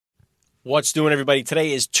What's doing, everybody?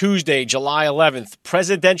 Today is Tuesday, July 11th.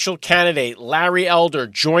 Presidential candidate Larry Elder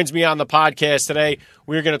joins me on the podcast today.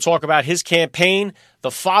 We're going to talk about his campaign,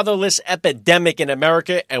 the fatherless epidemic in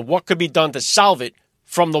America, and what could be done to solve it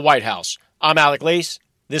from the White House. I'm Alec Lace.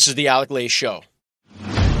 This is the Alec Lace Show.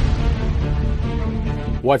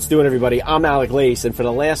 What's doing, everybody? I'm Alec Lace, and for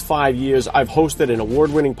the last 5 years, I've hosted an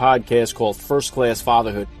award-winning podcast called First Class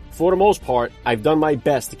Fatherhood. For the most part, I've done my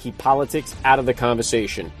best to keep politics out of the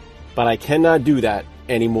conversation. But I cannot do that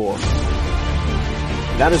anymore.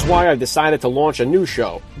 That is why I've decided to launch a new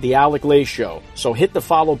show, The Alec Lace Show. So hit the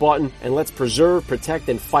follow button and let's preserve, protect,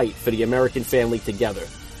 and fight for the American family together.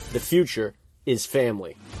 The future is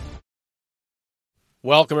family.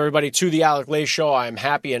 Welcome, everybody, to the Alec Lace Show. I am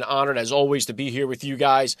happy and honored, as always, to be here with you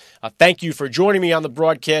guys. Thank you for joining me on the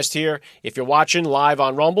broadcast here. If you're watching live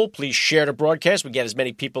on Rumble, please share the broadcast. We get as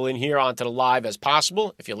many people in here onto the live as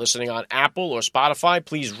possible. If you're listening on Apple or Spotify,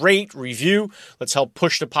 please rate, review. Let's help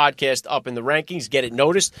push the podcast up in the rankings, get it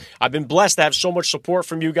noticed. I've been blessed to have so much support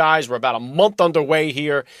from you guys. We're about a month underway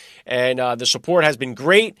here, and the support has been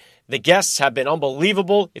great. The guests have been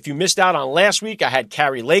unbelievable. If you missed out on last week, I had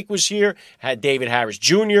Carrie Lake was here, I had David Harris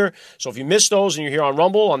Jr. So if you missed those and you're here on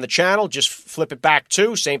Rumble on the channel, just flip it back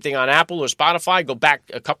too. Same thing on Apple or Spotify. Go back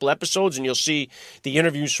a couple episodes and you'll see the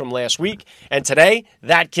interviews from last week. And today,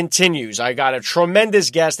 that continues. I got a tremendous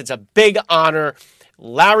guest. It's a big honor.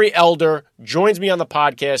 Larry Elder joins me on the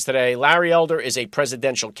podcast today. Larry Elder is a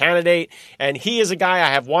presidential candidate, and he is a guy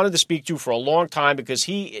I have wanted to speak to for a long time because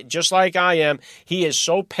he, just like I am, he is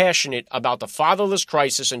so passionate about the fatherless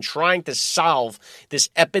crisis and trying to solve this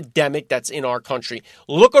epidemic that's in our country.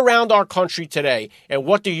 Look around our country today, and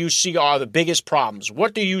what do you see are the biggest problems?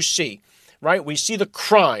 What do you see? Right? We see the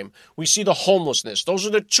crime. We see the homelessness. Those are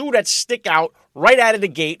the two that stick out right out of the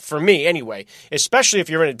gate for me anyway, especially if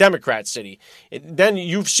you're in a Democrat city. Then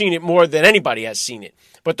you've seen it more than anybody has seen it.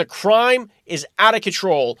 But the crime is out of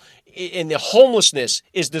control and the homelessness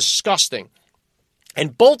is disgusting.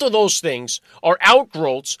 And both of those things are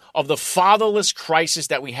outgrowths of the fatherless crisis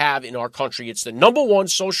that we have in our country. It's the number one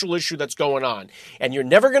social issue that's going on. And you're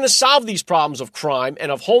never going to solve these problems of crime and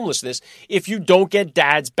of homelessness if you don't get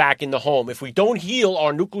dads back in the home. If we don't heal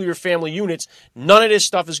our nuclear family units, none of this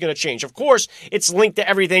stuff is going to change. Of course, it's linked to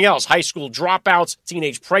everything else. High school dropouts,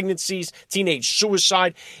 teenage pregnancies, teenage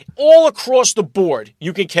suicide. All across the board,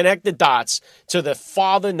 you can connect the dots to the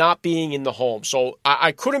father not being in the home. So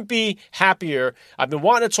I couldn't be happier. I've been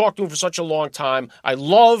wanting to talk to him for such a long time. I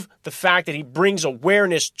love the fact that he brings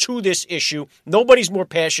awareness to this issue. Nobody's more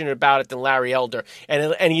passionate about it than Larry Elder.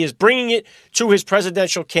 And he is bringing it to his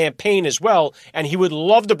presidential campaign as well. And he would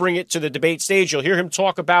love to bring it to the debate stage. You'll hear him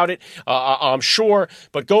talk about it, I'm sure.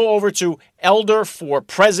 But go over to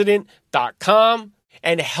elderforpresident.com.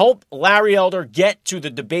 and help Larry Elder get to the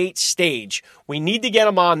debate stage. We need to get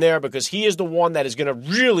him on there because he is the one that is going to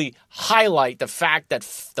really highlight the fact that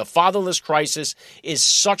the fatherless crisis is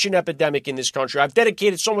such an epidemic in this country. I've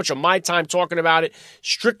dedicated so much of my time talking about it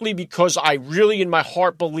strictly because I really in my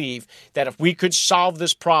heart believe that if we could solve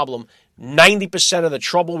this problem, 90% of the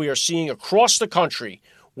trouble we are seeing across the country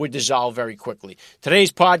would dissolve very quickly. Today's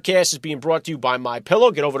podcast is being brought to you by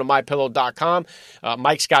MyPillow. Get over to MyPillow.com.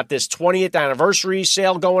 Mike's got this 20th anniversary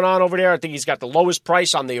sale going on over there. I think he's got the lowest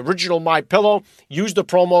price on the original MyPillow. Use the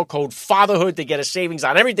promo code FATHERHOOD to get a savings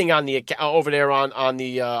on everything on the over there on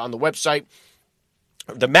the website.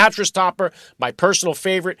 The mattress topper, my personal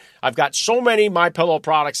favorite. I've got so many MyPillow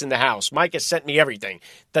products in the house. Mike has sent me everything.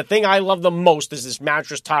 The thing I love the most is this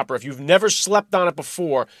mattress topper. If you've never slept on it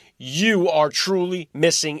before, you are truly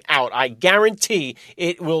missing out. I guarantee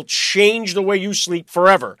it will change the way you sleep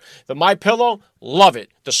forever. The MyPillow, love it.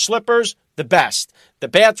 The slippers, the best. The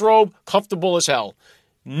bathrobe, comfortable as hell.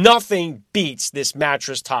 Nothing beats this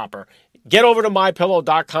mattress topper. Get over to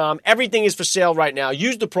MyPillow.com. Everything is for sale right now.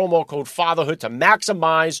 Use the promo code FATHERHOOD to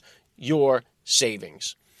maximize your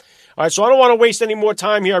savings. All right, so I don't want to waste any more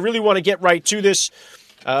time here. I really want to get right to this.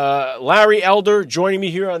 Larry Elder joining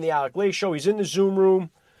me here on the Alec Lace Show. He's in the Zoom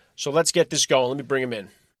room, so let's get this going. Let me bring him in.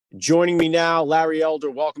 Joining me now, Larry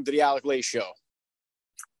Elder. Welcome to the Alec Lace Show.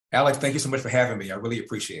 Alec, thank you so much for having me. I really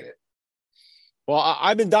appreciate it. Well,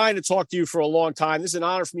 I've been dying to talk to you for a long time. This is an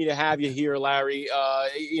honor for me to have you here, Larry.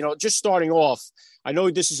 Just starting off, I know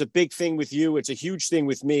this is a big thing with you. It's a huge thing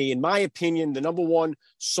with me. In my opinion, the number one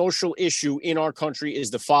social issue in our country is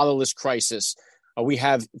the fatherless crisis. We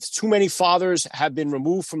have too many fathers have been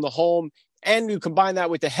removed from the home. And you combine that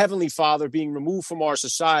with the Heavenly Father being removed from our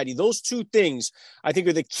society. Those two things, I think,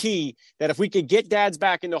 are the key that if we could get dads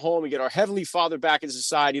back in the home and get our Heavenly Father back in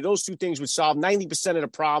society, those two things would solve 90% of the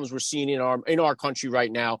problems we're seeing in our country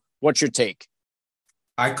right now. What's your take?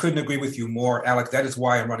 I couldn't agree with you more, Alec. That is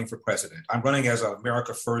why I'm running for president. I'm running as a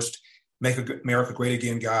America First, Make America Great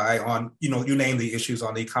Again guy on, you name the issues,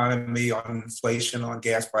 on the economy, on inflation, on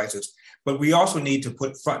gas prices. But we also need to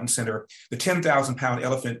put front and center the 10,000-pound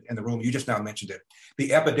elephant in the room. You just now mentioned it,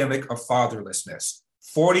 the epidemic of fatherlessness.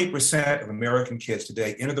 40% of American kids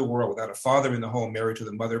today enter the world without a father in the home married to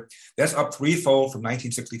the mother. That's up threefold from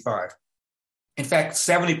 1965. In fact,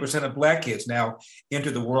 70% of Black kids now enter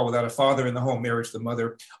the world without a father in the home married to the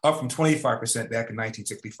mother, up from 25% back in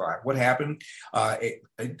 1965. What happened? A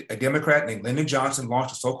Democrat named Lyndon Johnson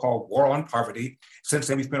launched a so-called war on poverty. Since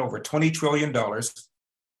then, we spent over $20 trillion.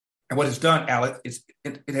 And what it's done, Alec, is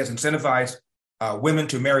it has incentivized women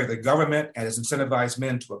to marry the government and has incentivized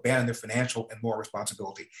men to abandon their financial and moral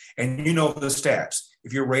responsibility. And you know the stats.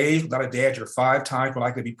 If you're raised without a dad, you're 5 times more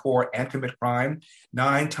likely to be poor and commit crime,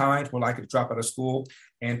 9 times more likely to drop out of school,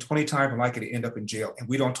 and 20 times more likely to end up in jail. And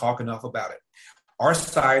we don't talk enough about it. Our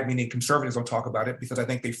side, meaning conservatives, don't talk about it because I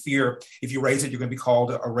think they fear if you raise it, you're going to be called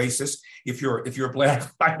a racist. If you're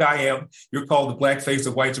Black, like I am, you're called the black face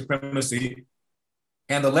of white supremacy.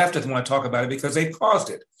 And the leftists want to talk about it because they caused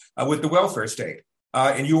it with the welfare state.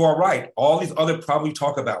 And you are right. All these other problems we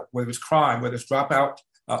talk about, whether it's crime, whether it's dropout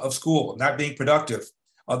of school, not being productive,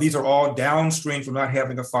 these are all downstream from not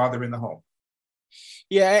having a father in the home.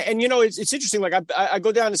 Yeah, and it's interesting. Like I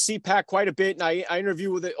go down to CPAC quite a bit, and I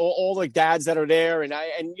interview with all the dads that are there, and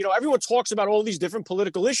everyone talks about all these different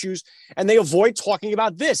political issues, and they avoid talking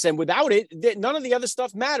about this. And without it, none of the other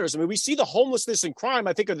stuff matters. I mean, we see the homelessness and crime,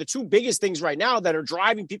 I think, are the two biggest things right now that are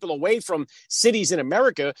driving people away from cities in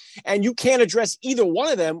America. And you can't address either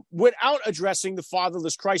one of them without addressing the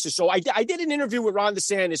fatherless crisis. So I did an interview with Ron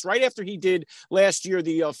DeSantis right after he did last year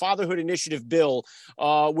the Fatherhood Initiative bill,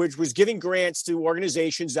 which was giving grants to organizations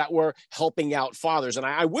that were helping out fathers. And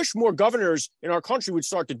I wish more governors in our country would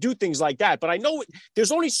start to do things like that. But I know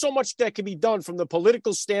there's only so much that can be done from the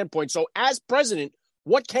political standpoint. So as president,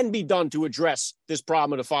 what can be done to address this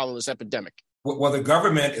problem of the fatherless epidemic? Well, the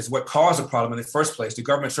government is what caused the problem in the first place. The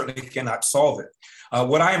government certainly cannot solve it.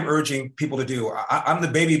 What I am urging people to do, I'm the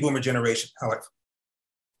baby boomer generation, Alec.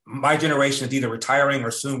 My generation is either retiring or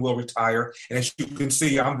soon will retire. And as you can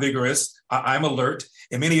see, I'm vigorous, I'm alert.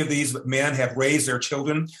 And many of these men have raised their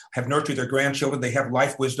children, have nurtured their grandchildren. They have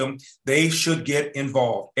life wisdom. They should get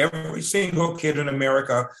involved. Every single kid in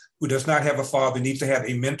America who does not have a father needs to have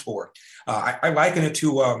a mentor. I liken it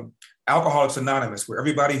to Alcoholics Anonymous, where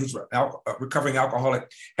everybody who's a recovering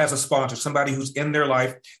alcoholic has a sponsor, somebody who's in their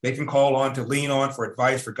life they can call on to lean on for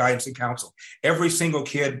advice, for guidance and counsel. Every single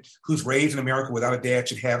kid who's raised in America without a dad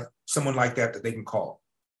should have someone like that they can call.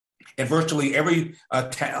 And virtually every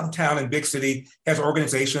town and big city has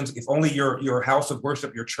organizations, if only your house of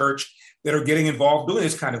worship, your church, that are getting involved doing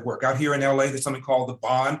this kind of work. Out here in LA, there's something called the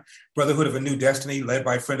Bond, Brotherhood of a New Destiny, led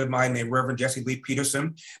by a friend of mine named Reverend Jesse Lee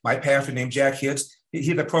Peterson, my pastor named Jack Hitz. He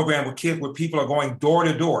had a program with kids where people are going door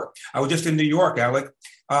to door. I was just in New York, Alec,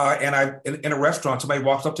 and in a restaurant, somebody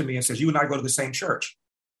walks up to me and says, "You and I go to the same church,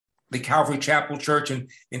 the Calvary Chapel Church in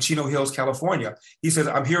Chino Hills, California." He says,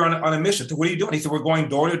 "I'm here on a mission." So what are you doing? He said, "We're going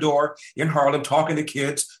door to door in Harlem, talking to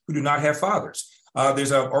kids who do not have fathers."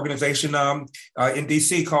 There's an organization in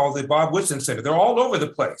DC called the Bob Woodson Center. They're all over the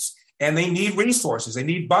place. And they need resources, they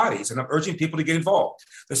need bodies, and I'm urging people to get involved.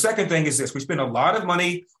 The second thing is this: we spend a lot of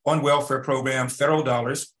money on welfare programs, federal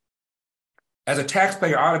dollars. As a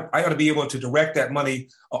taxpayer, I ought to be able to direct that money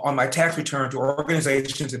on my tax return to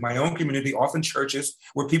organizations in my own community, often churches,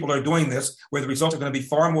 where people are doing this, where the results are going to be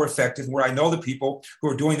far more effective, and where I know the people who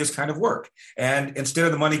are doing this kind of work. And instead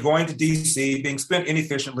of the money going to DC, being spent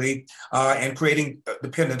inefficiently and creating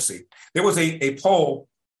dependency. There was a poll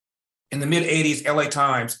in the mid-'80s, LA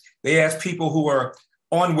Times. They asked people who are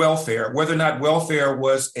on welfare whether or not welfare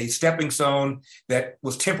was a stepping stone that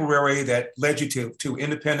was temporary, that led you to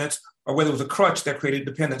independence, or whether it was a crutch that created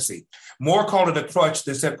dependency. More called it a crutch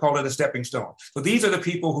than called it a stepping stone. So these are the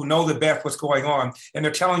people who know the best what's going on, and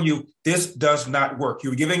they're telling you this does not work.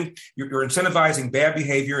 You're incentivizing bad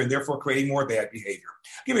behavior and therefore creating more bad behavior.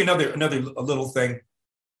 I'll give you another little thing.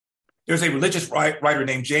 There's a religious writer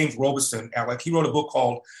named James Robeson, Alec. He wrote a book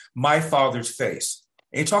called My Father's Face.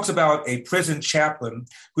 And he talks about a prison chaplain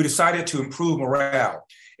who decided to improve morale.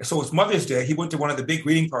 And so it's Mother's Day. He went to one of the big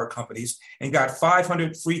greeting card companies and got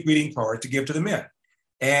 500 free greeting cards to give to the men.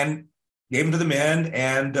 And gave them to the men,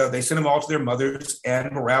 and they sent them all to their mothers,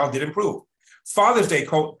 and morale did improve. Father's Day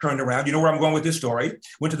turned around. You know where I'm going with this story.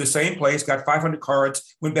 Went to the same place, got 500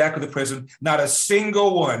 cards, went back to the prison. Not a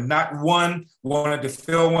single one, not one wanted to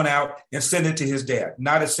fill one out and send it to his dad.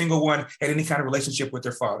 Not a single one had any kind of relationship with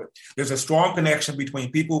their father. There's a strong connection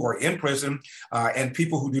between people who are in prison and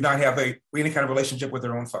people who do not have any kind of relationship with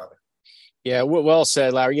their own father. Yeah, well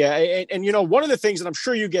said, Larry. Yeah, and you know, one of the things, and I'm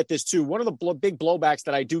sure you get this too, one of the big blowbacks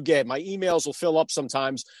that I do get, my emails will fill up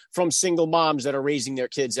sometimes from single moms that are raising their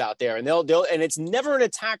kids out there, and they'll and it's never an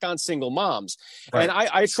attack on single moms. Right. And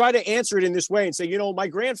I try to answer it in this way and say, you know, my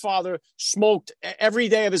grandfather smoked every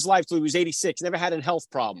day of his life till he was 86, never had a health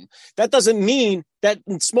problem. That doesn't mean that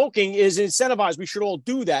smoking is incentivized. We should all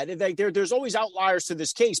do that. There's always outliers to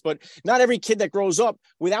this case, but not every kid that grows up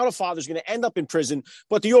without a father is going to end up in prison.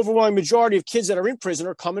 But the overwhelming majority of kids that are in prison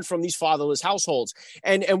are coming from these fatherless households.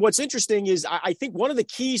 And what's interesting is I think one of the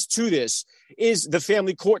keys to this is the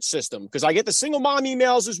family court system, because I get the single mom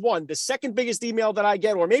emails is one. The second biggest email that I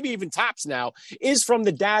get, or maybe even tops now, is from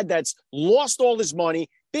the dad that's lost all his money,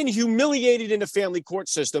 been humiliated in the family court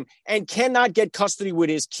system, and cannot get custody with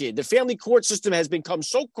his kid. The family court system has become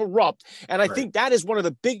so corrupt, and I think that is one of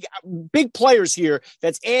the big players here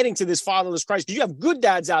that's adding to this fatherless crisis. You have good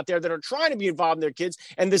dads out there that are trying to be involved in their kids,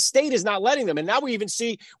 and the state is not letting them. And now we even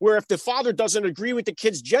see where if the father doesn't agree with the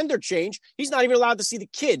kid's gender change, he's not even allowed to see the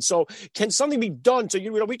kid. So can something be done to, you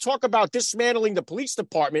know, we talk about dismantling the police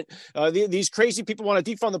department. These crazy people want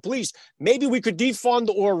to defund the police. Maybe we could defund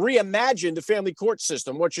or reimagine the family court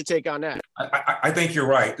system. What's your take on that? I think you're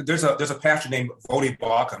right. There's a pastor named Vodi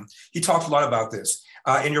Balcom. He talks a lot about this.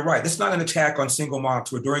 And you're right. This is not an attack on single moms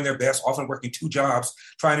who are doing their best, often working 2 jobs,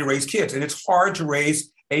 trying to raise kids. And it's hard to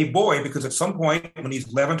raise a boy because at some point when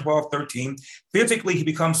he's 11, 12, 13, physically he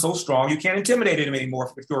becomes so strong, you can't intimidate him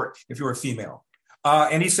anymore if you're a female.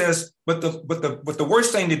 And he says, but the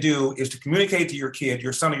worst thing to do is to communicate to your kid,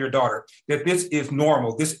 your son or your daughter, that this is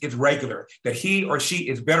normal, this is regular, that he or she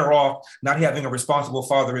is better off not having a responsible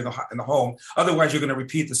father in the home. Otherwise, you're going to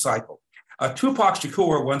repeat the cycle. Tupac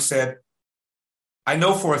Shakur once said, I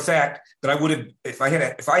know for a fact that I would have, if I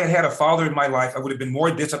had had a father in my life, I would have been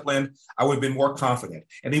more disciplined. I would have been more confident.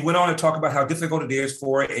 And he went on to talk about how difficult it is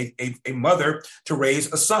for a mother to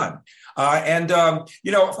raise a son.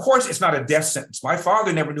 You know, of course, it's not a death sentence. My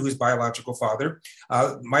father never knew his biological father.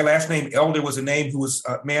 My last name, Elder, was a name who was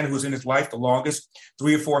a man who was in his life the longest,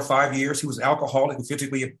 3 or 4 or 5 years. He was an alcoholic who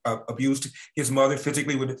physically abused his mother,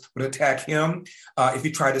 physically would attack him if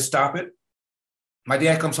he tried to stop it. My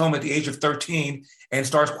dad comes home at the age of 13 and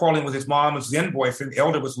starts quarreling with his mom's then boyfriend.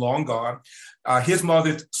 Elder was long gone. His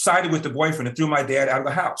mother sided with the boyfriend and threw my dad out of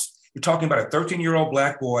the house. You're talking about a 13-year-old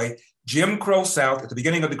black boy, Jim Crow South at the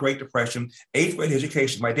beginning of the Great Depression, 8th grade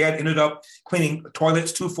education. My dad ended up cleaning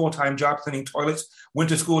toilets, 2 full-time jobs cleaning toilets, went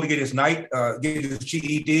to school to get his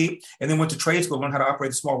GED, and then went to trade school, learned how to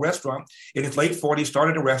operate a small restaurant. In his late 40s,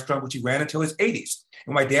 started a restaurant, which he ran until his 80s.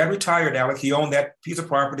 When my dad retired, Alec, he owned that piece of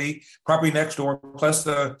property next door, plus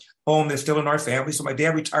the home that's still in our family. So my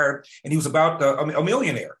dad retired, and he was about a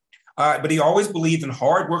millionaire. But he always believed in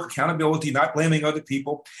hard work, accountability, not blaming other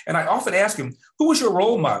people. And I often ask him, who was your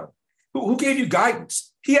role model? Who gave you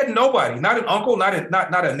guidance? He had nobody, not an uncle, not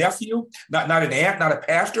a nephew, not an aunt, not a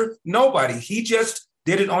pastor, nobody. He just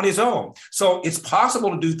did it on his own. So it's possible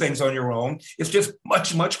to do things on your own. It's just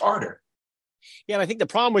much, much harder. Yeah, and I think the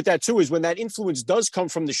problem with that, too, is when that influence does come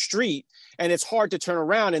from the street and it's hard to turn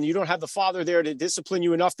around and you don't have the father there to discipline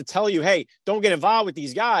you enough to tell you, hey, don't get involved with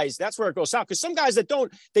these guys. That's where it goes south. Because some guys that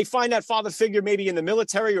don't, they find that father figure maybe in the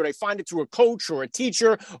military, or they find it through a coach or a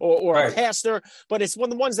teacher or right. a pastor. But it's one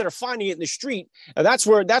of the ones that are finding it in the street. That's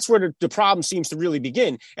where the problem seems to really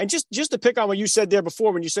begin. And just to pick on what you said there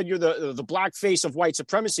before, when you said you're the black face of white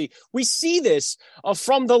supremacy, we see this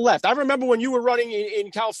from the left. I remember when you were running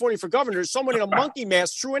in California for governor, someone in a monkey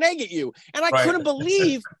mask threw an egg at you. And I couldn't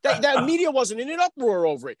believe that media wasn't in an uproar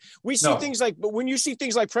over it. We see things like, but when you see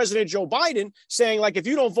things like President Joe Biden saying, like, if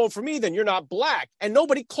you don't vote for me, then you're not black, and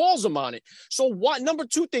nobody calls him on it. So what? Number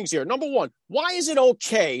two things here. Number one, why is it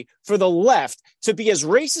okay for the left to be as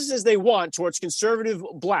racist as they want towards conservative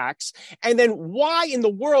blacks? And then why in the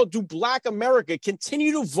world do black America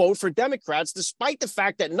continue to vote for Democrats despite the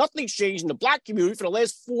fact that nothing's changed in the black community for the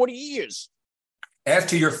last 40 years? As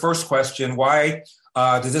to your first question, why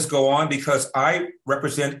does this go on? Because I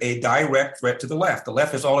represent a direct threat to the left. The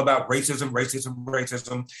left is all about racism.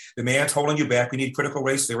 The man's holding you back. We need critical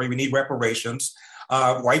race theory. We need reparations.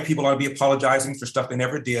 White people ought to be apologizing for stuff they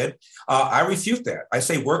never did. I refute that. I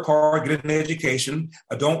say work hard, get an education,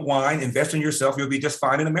 don't whine, invest in yourself. You'll be just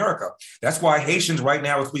fine in America. That's why Haitians right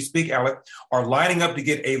now, as we speak, Alec, are lining up to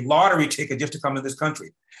get a lottery ticket just to come to this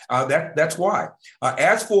country. That's why.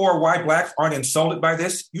 As for why blacks aren't insulted by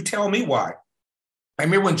this, you tell me why. I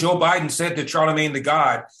remember when Joe Biden said to Charlemagne the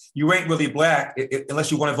God, you ain't really black unless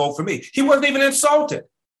you want to vote for me. He wasn't even insulted.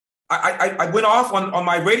 I went off on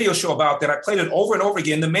my radio show about that. I played it over and over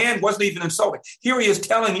again. The man wasn't even insulted. Here he is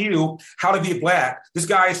telling you how to be black. This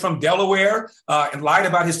guy is from Delaware and lied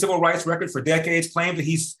about his civil rights record for decades, claimed that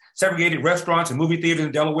he's segregated restaurants and movie theaters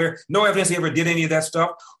in Delaware. No evidence he ever did any of that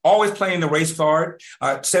stuff. Always playing the race card.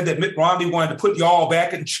 Said that Mitt Romney wanted to put y'all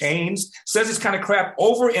back in chains. Says this kind of crap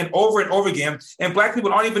over and over and over again. And black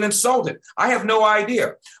people aren't even insulted. I have no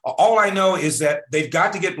idea. All I know is that they've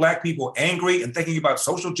got to get black people angry and thinking about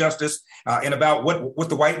social justice and about what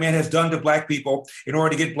the white man has done to black people in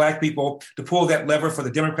order to get black people to pull that lever for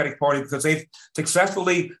the Democratic Party, because they've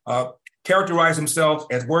successfully characterize themselves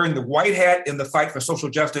as wearing the white hat in the fight for social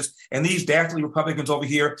justice. And these dastardly Republicans over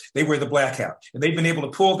here, they wear the black hat. And they've been able to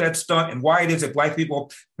pull that stunt. And why it is that black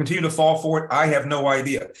people continue to fall for it, I have no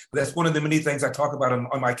idea. But that's one of the many things I talk about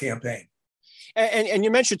on my campaign. And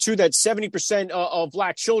you mentioned, too, that 70% of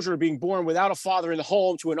black children are being born without a father in the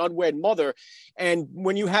home to an unwed mother. And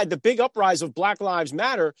when you had the big uprise of Black Lives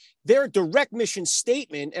Matter, their direct mission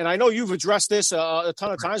statement, and I know you've addressed this a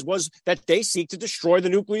ton of times, was that they seek to destroy the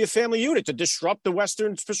nuclear family unit, to disrupt the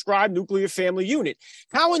Western prescribed nuclear family unit.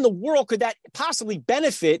 How in the world could that possibly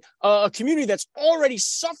benefit a community that's already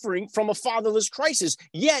suffering from a fatherless crisis?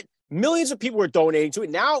 Yet millions of people were donating to it.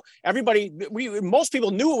 Now, most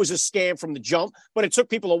people knew it was a scam from the jump, but it took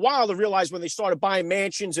people a while to realize when they started buying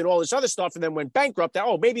mansions and all this other stuff and then went bankrupt that,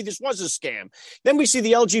 oh, maybe this was a scam. Then we see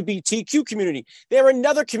the LGBTQ community. They're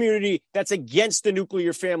another community that's against the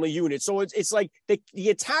nuclear family unit. So it's like the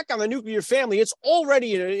attack on the nuclear family, it's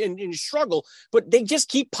already in struggle, but they just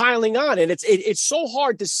keep piling on. And it's so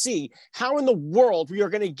hard to see how in the world we are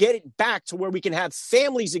going to get it back to where we can have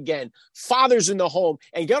families again, fathers in the home,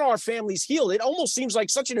 and get our families healed. It almost seems like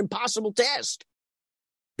such an impossible task.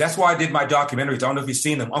 That's why I did my documentaries. I don't know if you've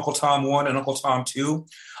seen them, Uncle Tom 1 and Uncle Tom 2.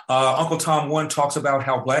 Uncle Tom 1 talks about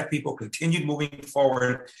how black people continued moving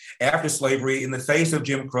forward after slavery in the face of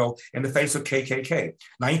Jim Crow, in the face of KKK.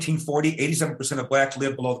 1940, 87% of blacks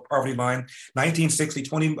lived below the poverty line. 1960,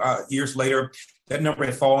 20 years later, that number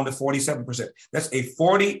had fallen to 47%. That's a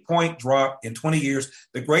 40-point drop in 20 years,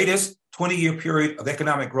 the greatest 20-year period of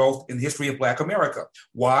economic growth in the history of Black America.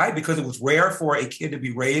 Why? Because it was rare for a kid to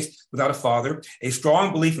be raised without a father, a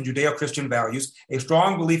strong belief in Judeo-Christian values, a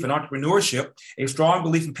strong belief in entrepreneurship, a strong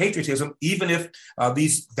belief in patriotism, even if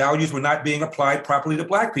these values were not being applied properly to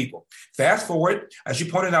Black people. Fast forward, as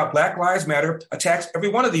you pointed out, Black Lives Matter attacks every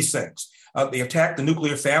one of these things. They attack the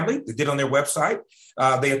nuclear family. They did on their website.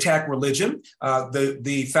 They attack religion.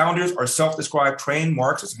 The founders are self-described trained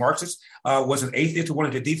Marxists. Marxist was an atheist who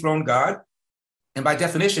wanted to dethrone God. And by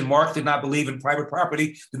definition, Marx did not believe in private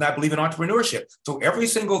property, did not believe in entrepreneurship. So every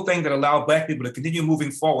single thing that allowed Black people to continue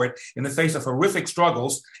moving forward in the face of horrific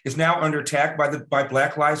struggles is now under attack by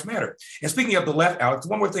Black Lives Matter. And speaking of the left, Alex,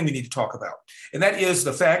 one more thing we need to talk about, and that is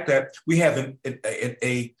the fact that we have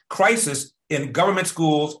a crisis in government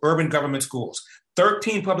schools, urban government schools.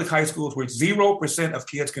 13 public high schools where 0% of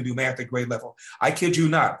kids can do math at grade level. I kid you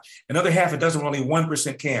not. Another half a dozen where only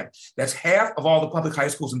 1% can. That's half of all the public high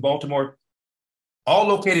schools in Baltimore, all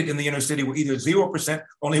located in the inner city, where either 0%,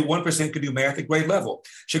 only 1% can do math at grade level.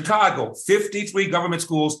 Chicago, 53 government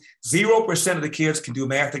schools, 0% of the kids can do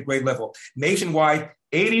math at grade level. Nationwide,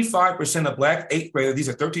 85% of Black eighth graders, these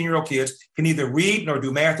are 13-year-old kids, can neither read nor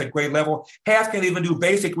do math at grade level. Half can even do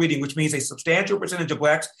basic reading, which means a substantial percentage of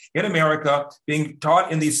Blacks in America being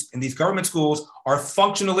taught in these government schools are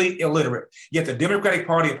functionally illiterate. Yet the Democratic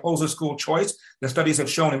Party opposes school choice. The studies have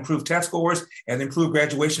shown improved test scores and improved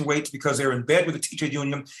graduation rates because they're in bed with the teachers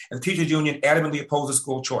union, and the teachers union adamantly opposes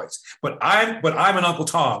school choice. But I'm an Uncle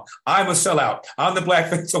Tom. I'm a sellout. I'm the black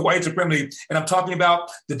face of white supremacy, and I'm talking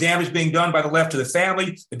about the damage being done by the left to the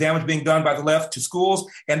family, the damage being done by the left to schools.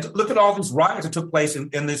 And look at all these riots that took place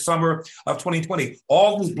in the summer of 2020.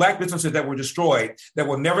 All these Black businesses that were destroyed that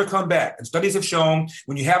will never come back. And studies have shown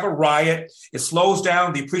when you have a riot, it slows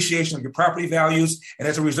down the appreciation of your property values. And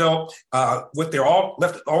as a result, what they're all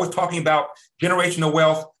left always talking about, generational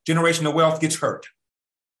wealth gets hurt.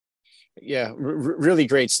 Yeah, really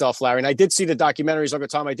great stuff, Larry. And I did see the documentaries, Uncle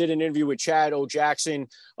Tom. I did an interview with Chad O. Jackson.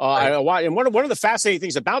 Right. And one of the fascinating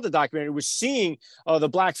things about the documentary was seeing the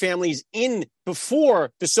black families in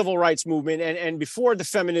before the civil rights movement and before the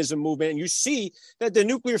feminism movement. And you see that the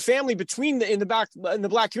nuclear family in the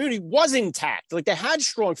black community was intact. Like they had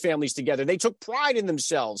strong families together. They took pride in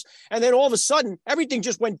themselves. And then all of a sudden, everything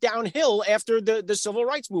just went downhill after the civil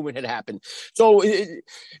rights movement had happened. So I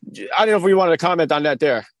don't know if we wanted to comment on that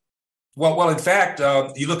there. Well, in fact,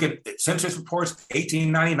 you look at census reports,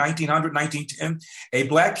 1890, 1900, 1910, a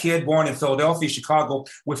black kid born in Philadelphia, Chicago,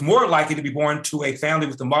 was more likely to be born to a family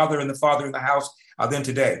with the mother and the father in the house than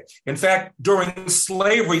today. In fact, during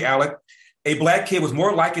slavery, Alec, a black kid was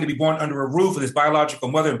more likely to be born under a roof with his biological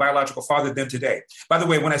mother and biological father than today. By the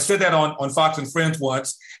way, when I said that on Fox and Friends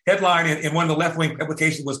once, headline in one of the left-wing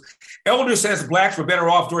publications was, Elder says blacks were better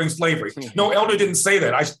off during slavery. No, Elder didn't say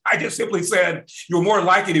that. I just simply said you were more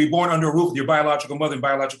likely to be born under a roof with your biological mother and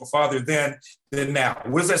biological father than now.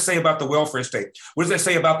 What does that say about the welfare state? What does that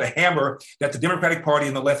say about the hammer that the Democratic Party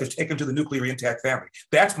and the left has taken to the nuclear intact family?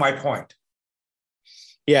 That's my point.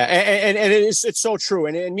 Yeah, and it's so true.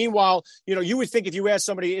 And meanwhile, you would think if you asked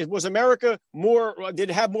somebody, was America did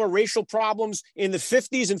it have more racial problems in the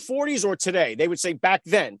 50s and 40s or today? They would say back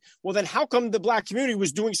then. Well, then how come the black community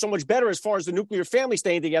was doing so much better as far as the nuclear family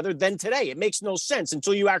staying together than today? It makes no sense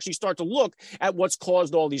until you actually start to look at what's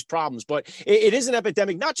caused all these problems. But it is an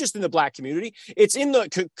epidemic, not just in the black community. It's in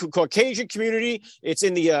the Caucasian community. It's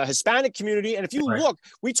in the Hispanic community. And if you look,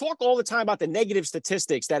 we talk all the time about the negative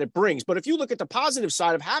statistics that it brings. But if you look at the positive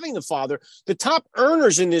side of having the father, the top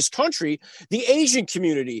earners in this country, the Asian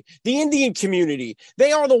community, the Indian community,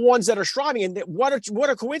 they are the ones that are striving. And what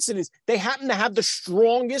a coincidence. They happen to have the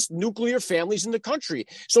strongest nuclear families in the country.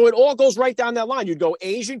 So it all goes right down that line. You'd go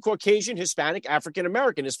Asian, Caucasian, Hispanic, African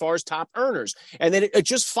American as far as top earners. And then it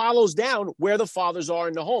just follows down where the fathers are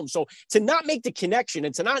in the home. So to not make the connection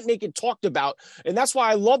and to not make it talked about, and that's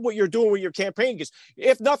why I love what you're doing with your campaign, because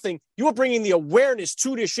if nothing, you are bringing the awareness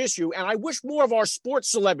to this issue. And I wish more of our sports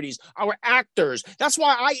celebrities, our actors. That's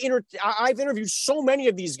why I've interviewed so many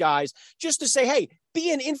of these guys just to say, hey,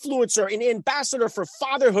 be an influencer, an ambassador for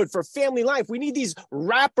fatherhood, for family life. We need these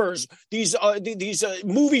rappers, these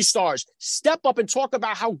movie stars step up and talk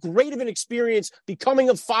about how great of an experience becoming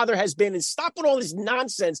a father has been, and stop with all this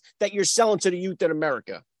nonsense that you're selling to the youth in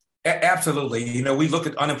America. Absolutely. We look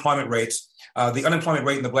at unemployment rates. The unemployment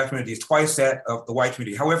rate in the black community is twice that of the white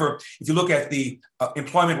community. However, if you look at the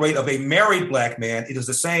employment rate of a married black man, it is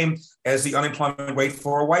the same as the unemployment rate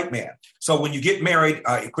for a white man. So when you get married,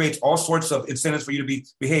 it creates all sorts of incentives for you to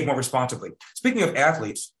behave more responsibly. Speaking of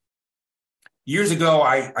athletes, years ago,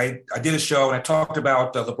 I did a show and I talked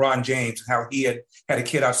about LeBron James, how he had a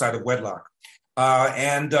kid outside of wedlock.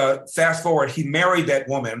 And fast forward, he married that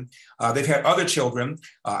woman. They've had other children.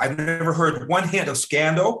 I've never heard one hint of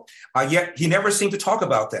scandal, yet he never seemed to talk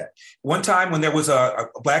about that. One time when there was a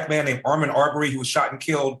black man named Armin Arbery who was shot and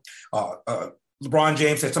killed, LeBron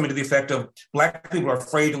James said something to the effect of, black people are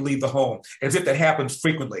afraid to leave the home, as if that happens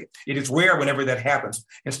frequently. It is rare whenever that happens.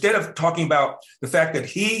 Instead of talking about the fact that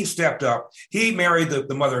he stepped up, he married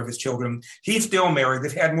the mother of his children, he's still married,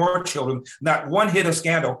 they've had more children, not one hint of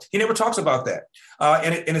scandal. He never talks about that.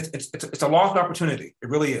 And it's a lost opportunity. It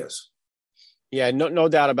really is. Yeah, no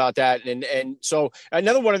doubt about that. And so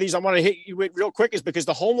another one of these I want to hit you with real quick is because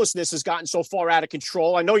the homelessness has gotten so far out of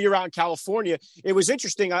control. I know you're out in California. It was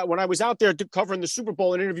interesting. When I was out there covering the Super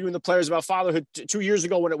Bowl and interviewing the players about fatherhood 2 years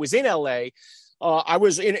ago when it was in LA, I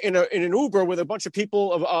was in an Uber with a bunch of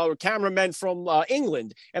people, cameramen from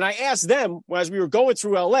England, and I asked them as we were going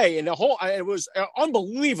through LA, and it was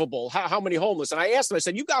unbelievable how many homeless. And I asked them, I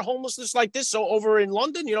said, "You got homelessness like this so over in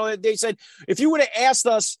London?" They said, "If you would have asked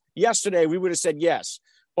us yesterday, we would have said yes.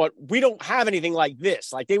 But we don't have anything like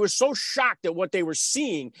this." Like, they were so shocked at what they were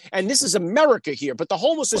seeing. And this is America here. But the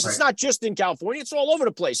homelessness, It's not just in California. It's all over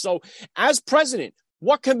the place. So as president,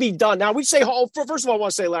 what can be done? Now, we say, first of all, I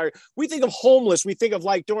want to say, Larry, we think of homeless. We think of,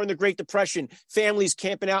 like, during the Great Depression, families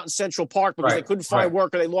camping out in Central Park because they couldn't find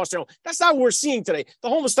work or they lost their home. That's not what we're seeing today. The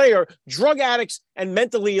homeless today are drug addicts and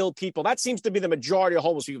mentally ill people. That seems to be the majority of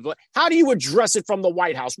homeless people. How do you address it from the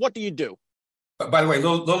White House? What do you do? By the way,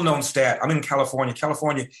 little known stat, I'm in California.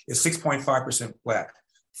 California is 6.5% black.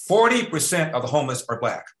 40% of the homeless are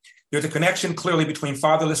black. There's a connection clearly between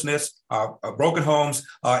fatherlessness, broken homes,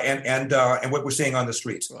 and what we're seeing on the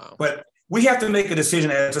streets. Wow. But we have to make a decision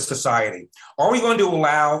as a society. Are we going to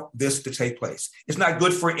allow this to take place? It's not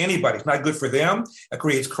good for anybody. It's not good for them. It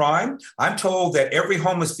creates crime. I'm told that every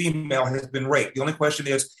homeless female has been raped. The only question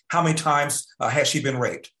is, how many times has she been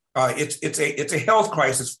raped? It's a health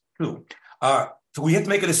crisis too. So we have to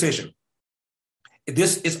make a decision.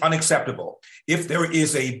 This is unacceptable. If there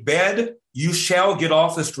is a bed, you shall get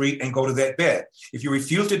off the street and go to that bed. If you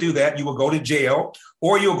refuse to do that, you will go to jail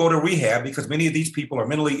or you'll go to rehab, because many of these people are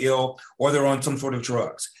mentally ill or they're on some sort of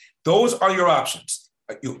drugs. Those are your options.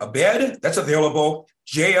 A bed that's available,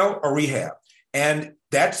 jail or rehab. And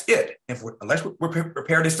that's it. Unless we're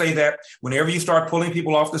prepared to say that whenever you start pulling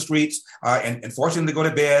people off the streets and forcing them to go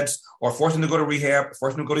to beds or forcing them to go to rehab,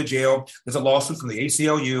 forcing them to go to jail, there's a lawsuit from the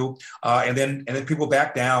ACLU, and then people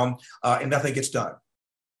back down and nothing gets done.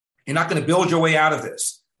 You're not going to build your way out of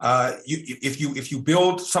this. If you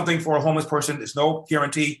build something for a homeless person, there's no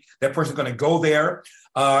guarantee that person's going to go there.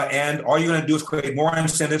 And all you're going to do is create more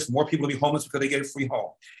incentives for more people to be homeless because they get a free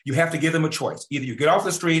home. You have to give them a choice. Either you get off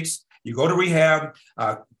the streets, you go to rehab,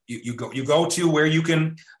 you go to where you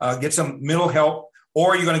can get some mental help,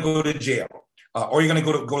 or you're going to go to jail, or you're going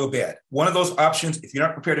to go to bed. One of those options, if you're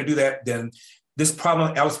not prepared to do that, then this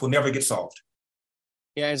problem, Alice, will never get solved.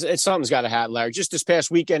 Yeah, it's something's got to happen, Larry. Just this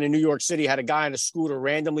past weekend in New York City, had a guy on a scooter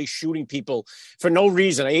randomly shooting people for no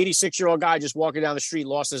reason. An 86-year-old guy just walking down the street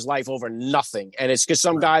lost his life over nothing. And it's because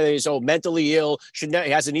some guy that is mentally ill,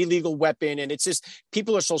 has an illegal weapon. And it's just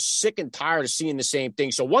people are so sick and tired of seeing the same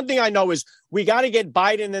thing. So one thing I know is we got to get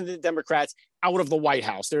Biden and the Democrats out of the White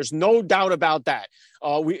House. There's no doubt about that.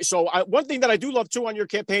 One thing that I do love, too, on your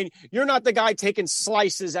campaign, you're not the guy taking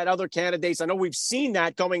slices at other candidates. I know we've seen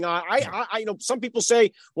that going on. I know some people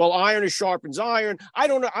say, well, iron is sharpens iron. I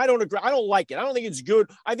don't agree. I don't like it. I don't think it's good.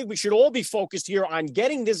 I think we should all be focused here on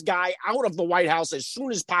getting this guy out of the White House as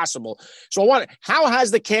soon as possible. So how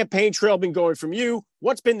has the campaign trail been going from you?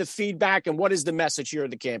 What's been the feedback, and what is the message here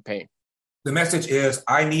of the campaign? The message is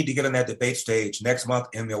I need to get on that debate stage next month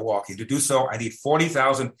in Milwaukee. To do so, I need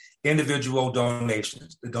 40,000 individual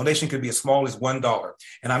donations. The donation could be as small as $1.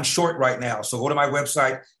 And I'm short right now. So go to my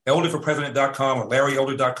website, elderforpresident.com or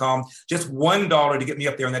larryelder.com. Just $1 to get me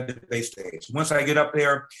up there on that debate stage. Once I get up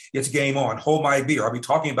there, it's game on. Hold my beer. I'll be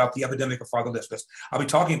talking about the epidemic of fatherlessness. I'll be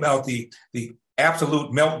talking about the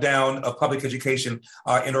absolute meltdown of public education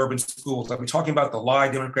in urban schools. I'll be talking about the lie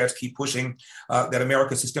Democrats keep pushing that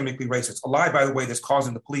America is systemically racist. A lie, by the way, that's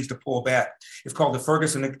causing the police to pull back. It's called the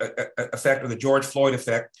Ferguson effect or the George Floyd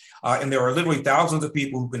effect. And there are literally thousands of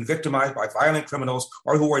people who've been victimized by violent criminals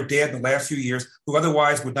or who are dead in the last few years who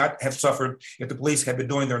otherwise would not have suffered if the police had been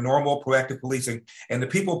doing their normal proactive policing. And the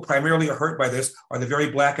people primarily are hurt by this are the very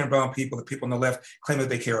black and brown people, the people on the left claim that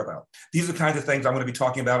they care about. These are the kinds of things I'm going to be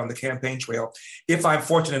talking about on the campaign trail if I'm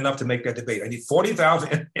fortunate enough to make that debate. I need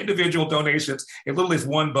 40,000 individual donations, as little as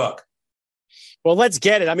 $1. Well, let's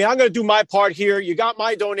get it. I mean, I'm going to do my part here. You got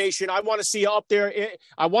my donation. I want to see you up there.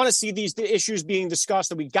 I want to see these issues being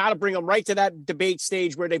discussed, and we got to bring them right to that debate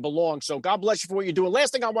stage where they belong. So God bless you for what you're doing.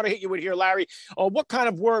 Last thing I want to hit you with here, Larry, what kind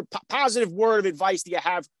of positive word of advice do you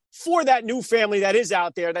have for that new family that is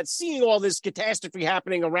out there that's seeing all this catastrophe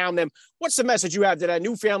happening around them? What's the message you have to that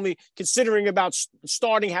new family considering about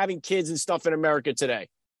starting having kids and stuff in America today?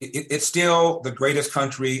 It's still the greatest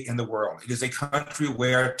country in the world. It is a country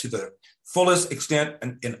where, to the fullest extent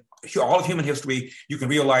in all of human history, you can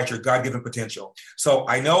realize your God-given potential. So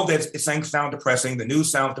I know that it's sound depressing. The news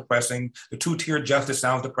sounds depressing. The two-tier justice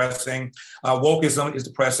sounds depressing. Wokeism is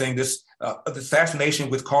depressing. This fascination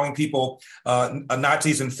with calling people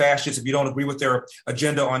Nazis and fascists if you don't agree with their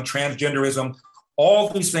agenda on transgenderism. All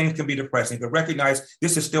these things can be depressing, but recognize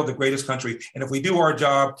this is still the greatest country. And if we do our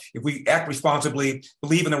job, if we act responsibly,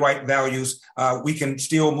 believe in the right values, we can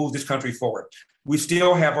still move this country forward. We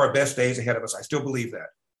still have our best days ahead of us. I still believe that.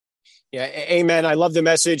 Yeah, amen. I love the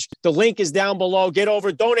message. The link is down below. Get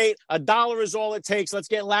over, donate. $1 is all it takes. Let's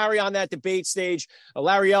get Larry on that debate stage.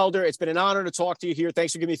 Larry Elder, it's been an honor to talk to you here.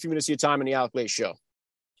 Thanks for giving me a few minutes of your time on the Alec Show.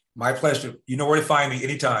 My pleasure. You know where to find me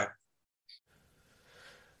anytime.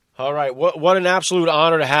 All right. What an absolute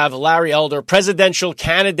honor to have Larry Elder, presidential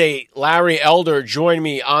candidate Larry Elder, join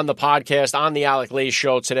me on the podcast on the Alec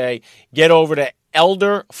Show today. Get over to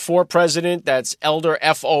Elder for President. That's Elder,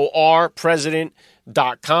 FOR,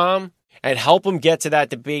 president.com. And help him get to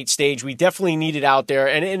that debate stage. We definitely need it out there.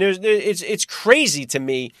 And it's crazy to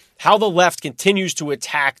me how the left continues to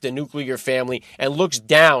attack the nuclear family and looks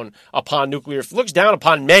down upon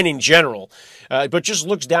men in general, but just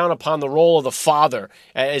looks down upon the role of the father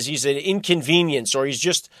as he's an inconvenience or he's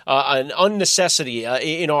just an unnecessity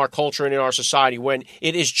in our culture and in our society, when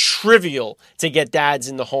it is trivial to get dads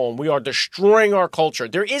in the home. We are destroying our culture.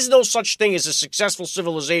 There is no such thing as a successful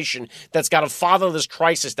civilization that's got a fatherless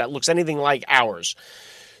crisis that looks anything like ours.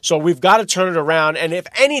 So we've got to turn it around. And if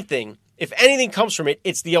anything, if anything comes from it,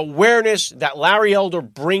 it's the awareness that Larry Elder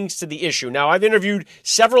brings to the issue. Now, I've interviewed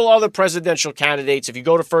several other presidential candidates. If you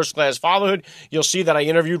go to First Class Fatherhood, you'll see that I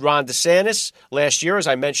interviewed Ron DeSantis last year, as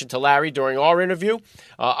I mentioned to Larry during our interview.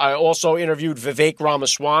 I also interviewed Vivek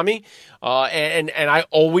Ramaswamy, and I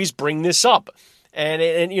always bring this up.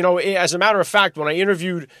 And you know, as a matter of fact, when I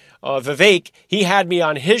interviewed Vivek, he had me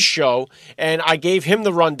on his show, and I gave him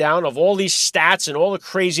the rundown of all these stats and all the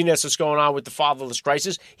craziness that's going on with the fatherless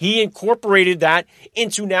crisis. He incorporated that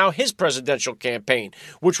into now his presidential campaign,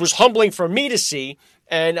 which was humbling for me to see.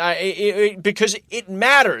 And because it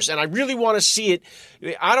matters, and I really want to see it.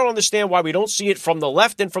 I don't understand why we don't see it from the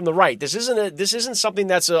left and from the right. This isn't something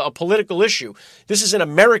that's a political issue. This is an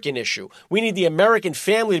American issue. We need the American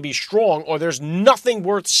family to be strong, or there's nothing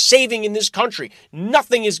worth saving in this country.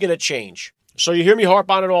 Nothing is going to change. So you hear me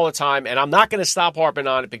harp on it all the time, and I'm not going to stop harping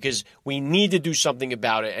on it because we need to do something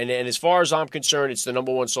about it. And as far as I'm concerned, it's the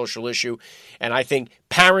number one social issue. And I think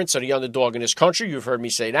parents are the underdog in this country. You've heard me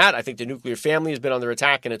say that. I think the nuclear family has been under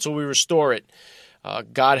attack, and until we restore it,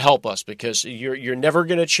 God help us, because you're never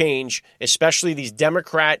going to change, especially these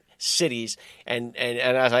Democrat cities. And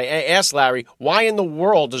as I asked Larry, why in the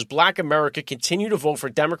world does Black America continue to vote for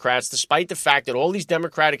Democrats despite the fact that all these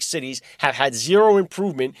Democratic cities have had zero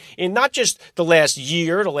improvement in not just the last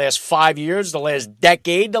year, the last 5 years, the last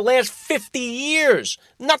decade, the last 50 years?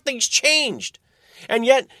 Nothing's changed. And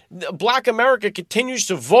yet Black America continues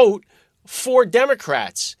to vote for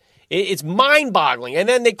Democrats. It's mind-boggling. And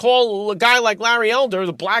then they call a guy like Larry Elder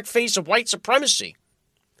the black face of white supremacy.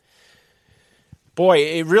 Boy,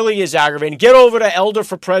 it really is aggravating. Get over to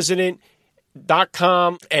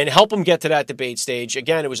elderforpresident.com and help him get to that debate stage.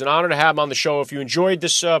 Again, it was an honor to have him on the show. If you enjoyed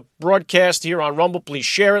this broadcast here on Rumble, please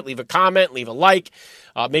share it, leave a comment, leave a like.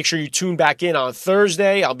 Make sure you tune back in on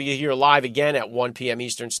Thursday. I'll be here live again at 1 p.m.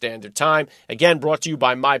 Eastern Standard Time. Again, brought to you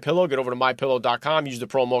by MyPillow. Get over to MyPillow.com. Use the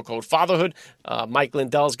promo code FATHERHOOD. Mike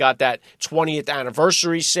Lindell's got that 20th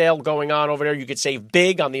anniversary sale going on over there. You could save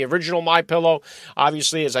big on the original MyPillow.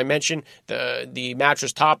 Obviously, as I mentioned, the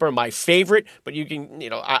mattress topper, my favorite. But you can,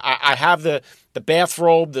 I have the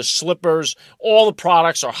bathrobe, the slippers, all the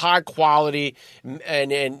products are high quality,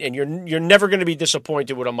 and you're never going to be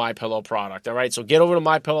disappointed with a MyPillow product. All right, so get over to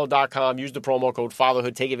MyPillow.com, use the promo code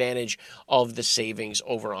FATHERHOOD, take advantage of the savings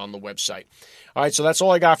over on the website. All right, so that's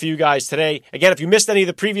all I got for you guys today. Again, if you missed any of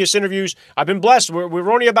the previous interviews, I've been blessed.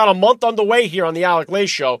 We're only about a month underway here on the Alec Lay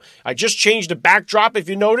Show. I just changed the backdrop, if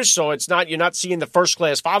you notice, so you're not seeing the First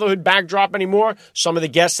Class Fatherhood backdrop anymore. Some of the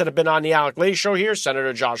guests that have been on the Alec Lay Show here,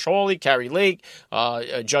 Senator Josh Hawley, Carrie Lake,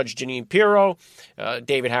 Judge Janine Pirro,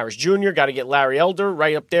 David Harris Jr., got to get Larry Elder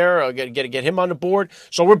right up there, got to get him on the board.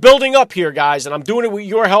 So we're building up here, guys, and I'm doing it with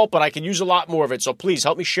your help, but I can use a lot more of it. So please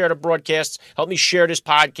help me share the broadcasts, help me share this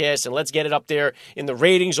podcast, and let's get it up there in the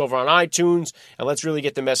ratings over on iTunes, and let's really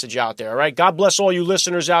get the message out there, all right? God bless all you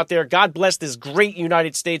listeners out there. God bless this great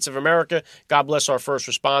United States of America. God bless our first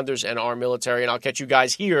responders and our military, and I'll catch you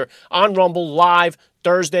guys here on Rumble live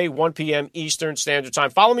Thursday, 1 p.m. Eastern Standard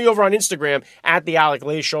Time. Follow me over on Instagram at The Alec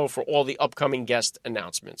Lay Show for all the upcoming guest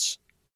announcements.